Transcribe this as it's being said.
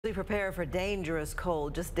mentally prepare for dangerous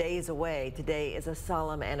cold just days away. Today is a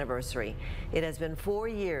solemn anniversary. It has been 4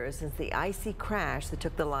 years since the icy crash that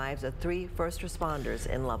took the lives of 3 first responders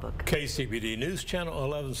in Lubbock. KCBD News Channel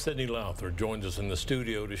 11's Sydney Lowther joins us in the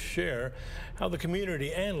studio to share how the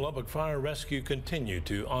community and Lubbock Fire Rescue continue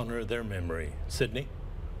to honor their memory. Sydney?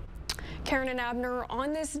 Karen and Abner,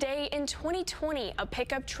 on this day in 2020, a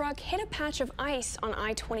pickup truck hit a patch of ice on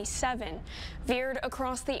I-27, veered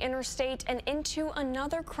across the interstate and into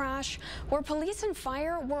another crash where police and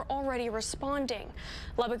fire were already responding.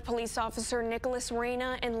 Lubbock police officer Nicholas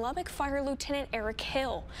Reyna and Lubbock Fire Lieutenant Eric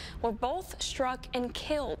Hill were both struck and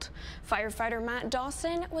killed. Firefighter Matt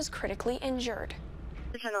Dawson was critically injured.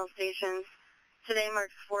 Regional stations. Today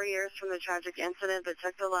marks 4 years from the tragic incident that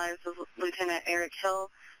took the lives of Lieutenant Eric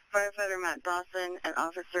Hill, Firefighter Matt Dawson, and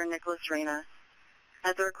Officer Nicholas Reyna.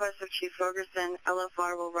 At the request of Chief Fogerson,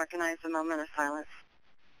 LFR will recognize a moment of silence.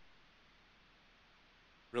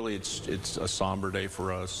 Really, it's a somber day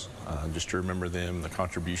for us, just to remember them, the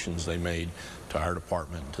contributions they made to our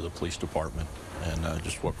department, to the police department, and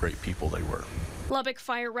just what great people they were. Lubbock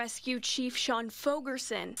Fire Rescue Chief Sean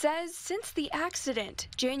Fogerson says since the accident,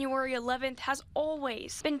 January 11th has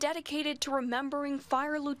always been dedicated to remembering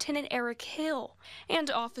Fire Lieutenant Eric Hill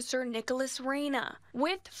and Officer Nicholas Reyna,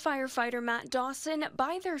 with firefighter Matt Dawson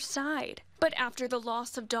by their side. But after the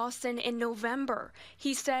loss of Dawson in November,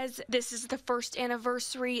 he says this is the first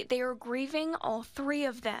anniversary they are grieving all 3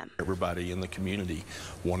 of them. Everybody in the community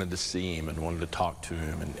wanted to see him and wanted to talk to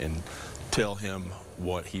him and tell him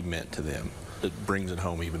what he meant to them. It brings it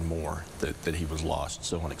home even more that he was lost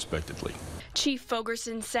so unexpectedly. Chief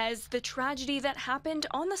Fogerson says the tragedy that happened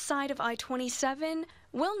on the side of I-27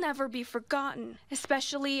 will never be forgotten,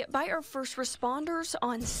 especially by our first responders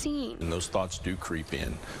on scene. And those thoughts do creep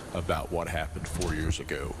in about what happened 4 years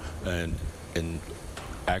ago and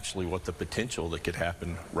actually what the potential that could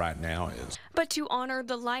happen right now is. But to honor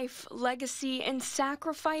the life, legacy, and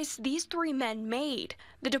sacrifice these 3 men made,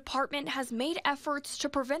 the department has made efforts to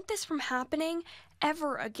prevent this from happening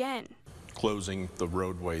ever again. Closing the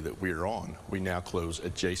roadway that we're on, we now close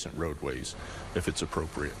adjacent roadways if it's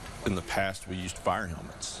appropriate. In the past, we used fire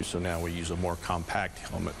helmets, so now we use a more compact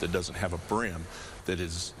helmet that doesn't have a brim that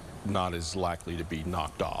is not as likely to be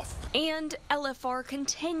knocked off. And LFR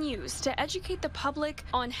continues to educate the public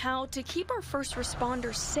on how to keep our first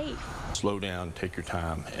responders safe. Slow down, take your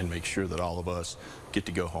time, and make sure that all of us get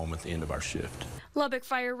to go home at the end of our shift. Lubbock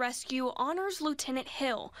Fire Rescue honors Lieutenant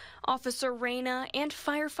Hill, Officer Reyna, and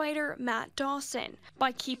firefighter Matt Dawson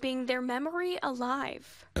by keeping their memory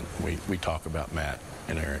alive. And we talk about Matt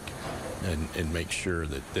and Eric and make sure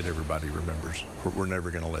that everybody remembers. We're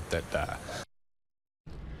never going to let that die.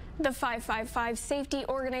 The 555 safety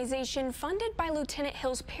organization, funded by Lieutenant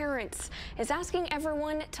Hill's parents, is asking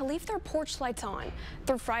everyone to leave their porch lights on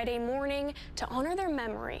through Friday morning to honor their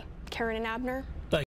memory. Karen and Abner.